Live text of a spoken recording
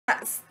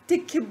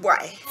sticky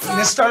boy.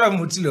 Nestolo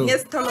mutilo.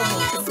 Yes, tolo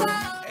mutilo.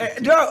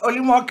 Do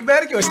only more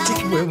berg or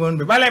sticky boy won't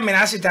be. But I mean,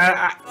 I sit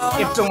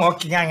if to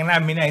walking and I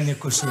mean, I need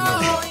Kusule.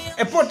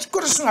 A pot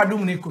course I do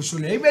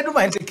Nikusule. If I do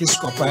my take his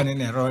copan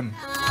in a run.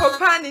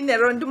 Copan in a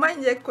run, do my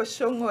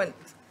Koshongon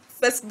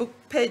Facebook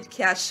page,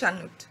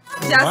 Ashianut.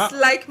 Just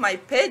like my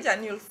page,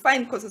 and you'll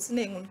find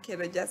Kosusne on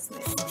Kera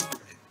Justness.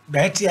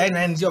 Betty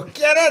and your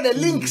Kera the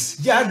links.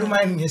 Ja do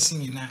my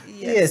missing.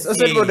 Yes,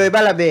 also go do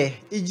Balabe.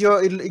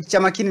 Ijo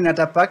Chamakini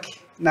Natapak.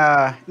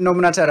 Na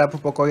nominata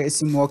rapopoko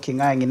esimu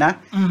kingangina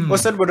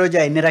osod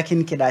bodoja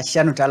inerakin kida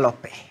Ashianut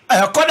alope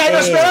koda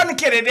yo speron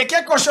kere de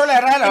ke kosola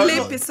rala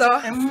lipiso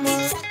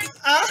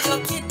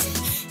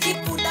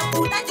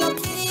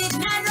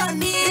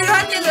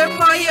irani le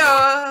moyo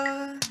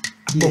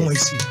bongo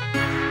isi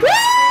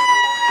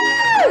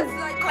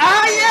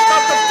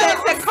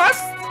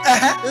Pentecost.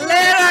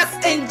 Let us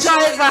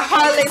enjoy the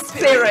Holy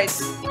Spirit.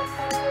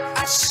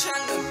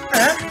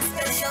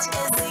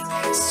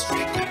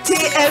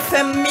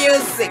 TFM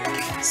music.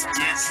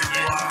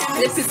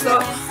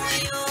 Episode.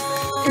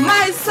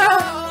 My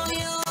soul.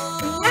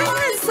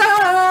 My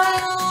soul.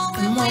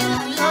 My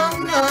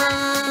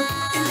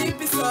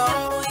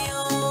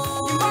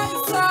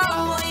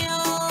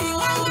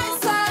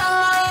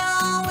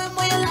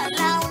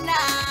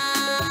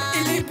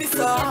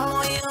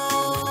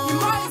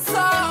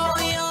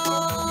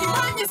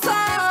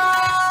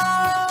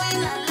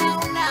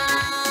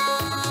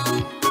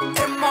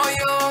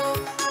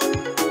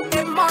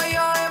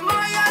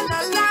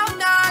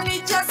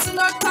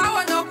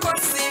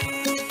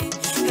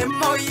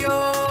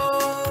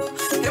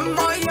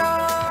Emoyo,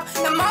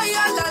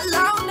 Emoyo la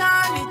launa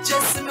ni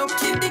just no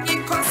kidding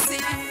in kosi.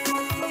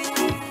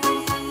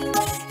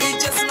 It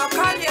just no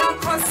kanya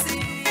kosi.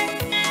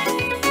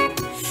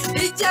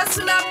 It just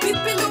na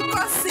people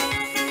kosi.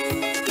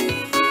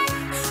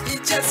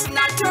 It just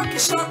na talk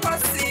show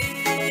kosi.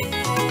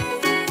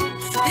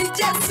 It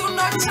just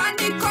no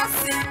chani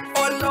kosi.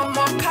 Olo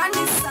mo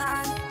kanisa,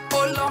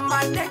 olo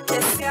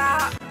manekesia,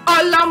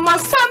 olo mo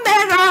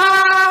samera.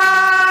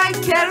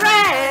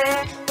 Kere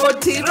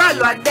otiro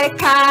lwa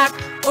deka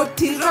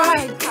otiro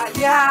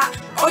enkalia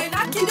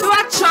oina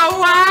kidwa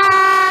chawa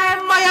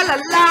moya la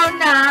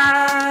launa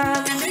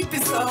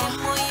ilipiso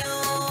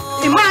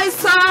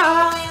imaisa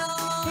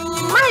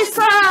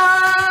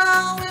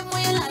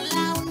moya la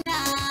launa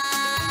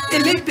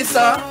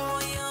ilipiso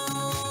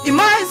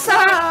imaisa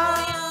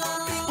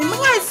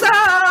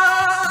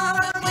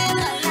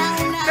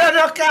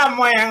doka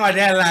moya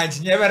ngodela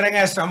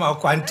nyeberenga sama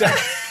kwanta.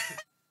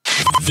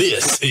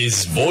 This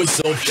is Voice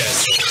of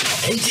Teso,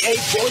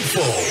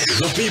 88.4,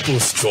 the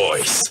people's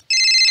choice.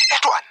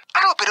 Etwan,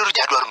 aro pedoru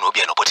jadwaru no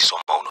bia no poti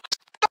somauno.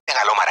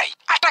 Engalo marai.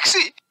 A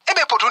taxi,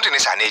 ebe potunte ne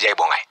saneja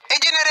ibongai. E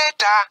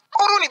generator,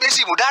 oruni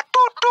besi muda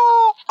tutu.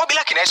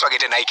 Obila kinaiso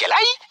agete na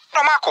ikelai.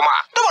 No makoma,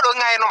 do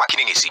ngai no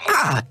makini ngesimu.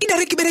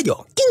 Idare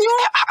kiberejo. Inyo.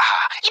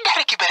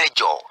 Idare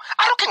kiberejo.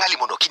 Aro kengali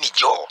mono kini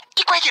jo.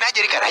 Ikwa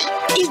kinaje rikarai.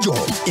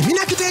 Ijo,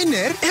 imina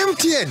kitainer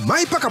MTN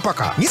my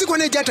paka. Nisi kwa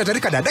nejata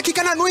tarika da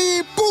dakika na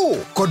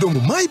nuipu.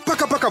 Kodomu my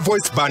paka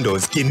voice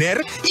bundles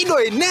kiner ido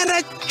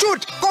enera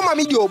chut koma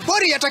mijo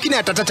bori atakine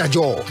atatata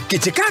jo.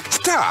 Kichikak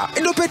star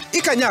indopet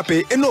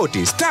ikanyape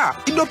enoti star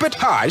indopet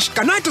hash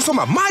kanaito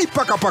soma my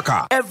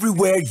paka.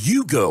 Everywhere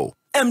you go,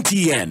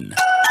 MTN.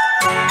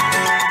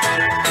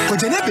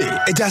 Kojenebe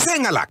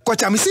ejasengala kwa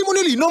chamisimu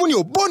nili nomuni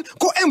obon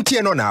ko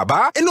MTN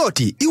onaba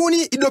enoti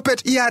iwoni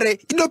idopet iare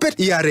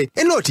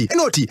enoti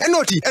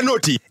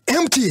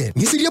MTN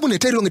nisiriabu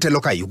netero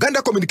ngeteloka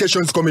Uganda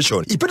Communications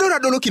Commission ipedora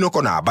dolo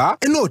kinoko naba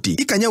enoti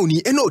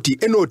ikanyauni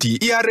enoti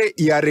iare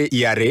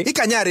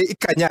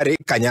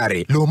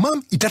ikanyare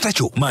lomam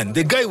itatacho. Man,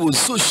 the guy was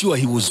so sure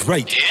he was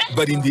right,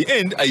 but in the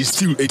end I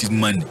still ate his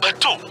money. But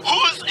Tom,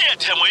 whose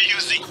airtime are you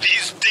using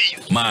these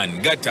days?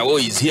 Man, Gatawo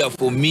is here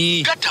for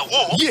me.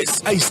 Gatawo?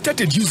 Yes, I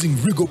started using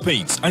Rigo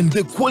Paints and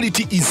the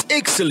quality is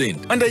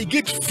excellent and I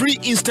get free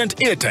instant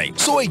airtime.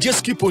 So I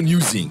just keep on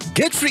using.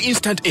 Get free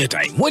instant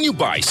airtime when you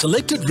buy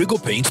selected Rigo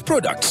Paints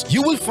products.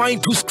 You will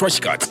find 2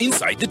 scratch cards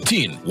inside the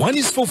tin. One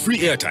is for free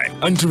airtime,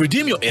 and to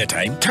redeem your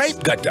airtime,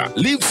 type Gata,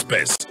 leave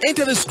space,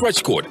 enter the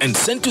scratch code and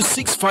send to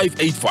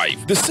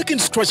 6585. The second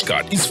scratch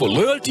card is for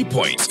loyalty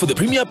points for the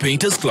Premier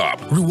Painters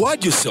Club.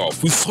 Reward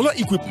yourself with solar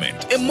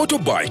equipment, a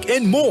motorbike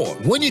and more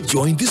when you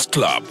join this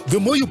club. The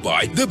more you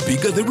buy, the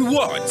bigger the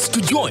rewards.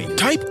 To join,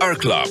 type our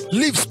club,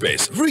 leave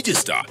space,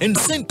 register and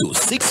send to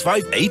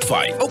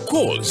 6585 or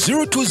call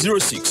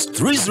 0206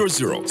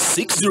 300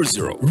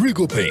 600.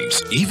 Rigo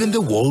Paints, even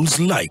the walls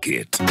like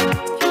it.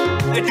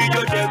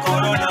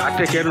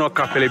 Atekerno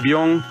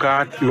kapelebion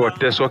ka lo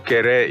Teso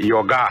kere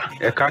yoga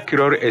e ka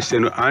kiror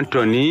esenu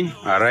Anthony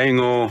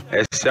araingo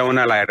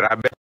eseuna la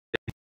rabe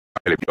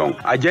Lebion.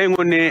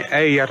 Ajayngone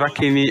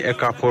yatakini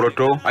eka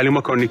poroto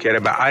alimakoni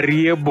kereba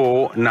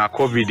ariebo na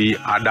COVID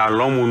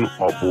adalomun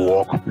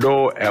obuok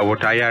do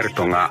wotayar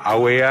tonga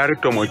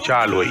aweyar tomo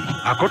chaloi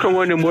akoto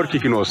ngone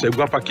morkikino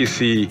segwapa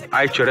kisi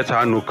ay choreta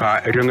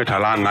anuka rionge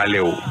talanga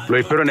leo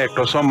loi pero ne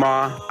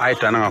tosoma ay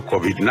tananga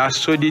COVID na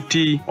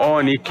soditi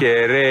oni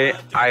kere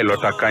ay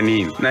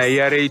lotakanin na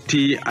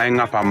yareti ay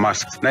ngapa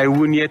mask na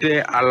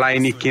wuniete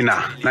alaini kina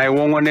na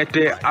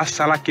wongonete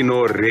asala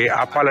kinore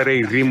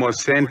apalare rimo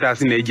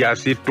centers ne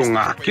jasi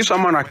tunga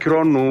kisoma na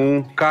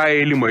kironu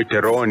kai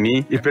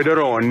limoiteroni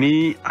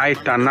ipederoni ay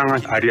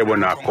tananga ariebo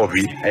na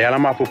COVID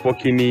ayalama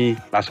popokini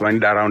laswani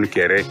darawni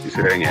kere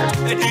isirenge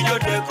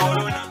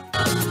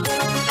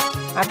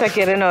Ata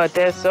kere no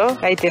Teso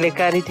ay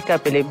telekari tika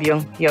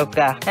pelebion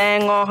yoka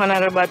engo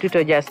honorable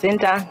tuto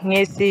Jacinta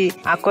ngesi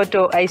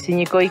akoto ay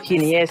sinyiko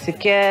ikini yes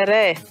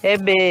kere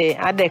ebe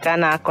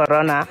adekana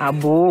corona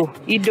abu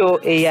ido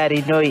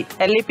eyari noi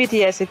elipiti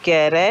yes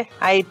kere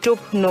ay tup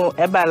no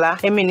ebala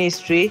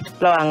ministry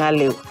lo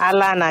angalew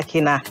ala na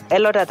kina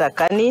elotata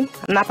kanin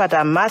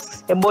napata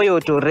mask eboyo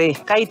tore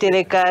kay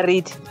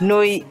telekari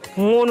noi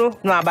ngunu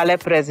no abale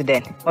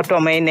president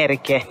otoma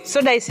enerike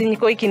so dai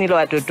sinyiko ikini lo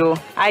atoto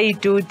ay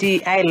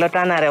tuti ay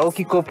lotana re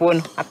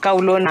okikopon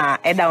akaulo na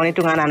edawni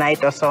tungana na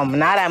itosom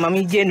na ara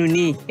mami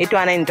jenuni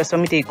itwana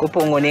itosomite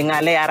ikopongo ne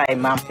ngale ara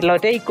imam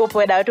lote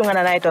ikopo edaw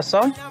tungana na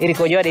itosom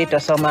iriko jode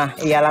itosoma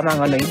yala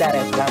mangono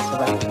idare class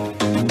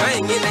ba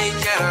ngine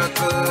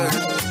jarako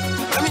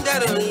ami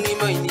daro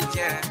limo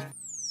inija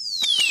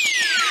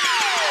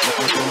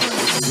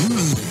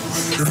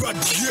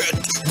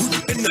Radiate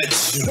with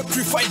energy,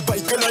 electrified by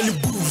Canali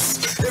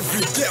Boost.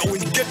 Every day when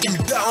getting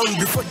down,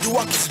 before the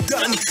work is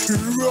done,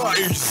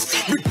 rise,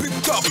 be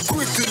picked up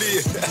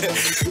quickly.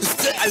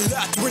 Stay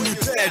alert when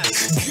you're dead,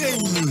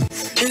 gain,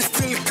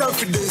 instill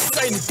confidence,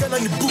 sign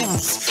Canali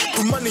Boost.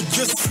 To manage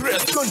your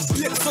stress, don't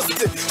be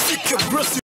exhausted, seek your breath.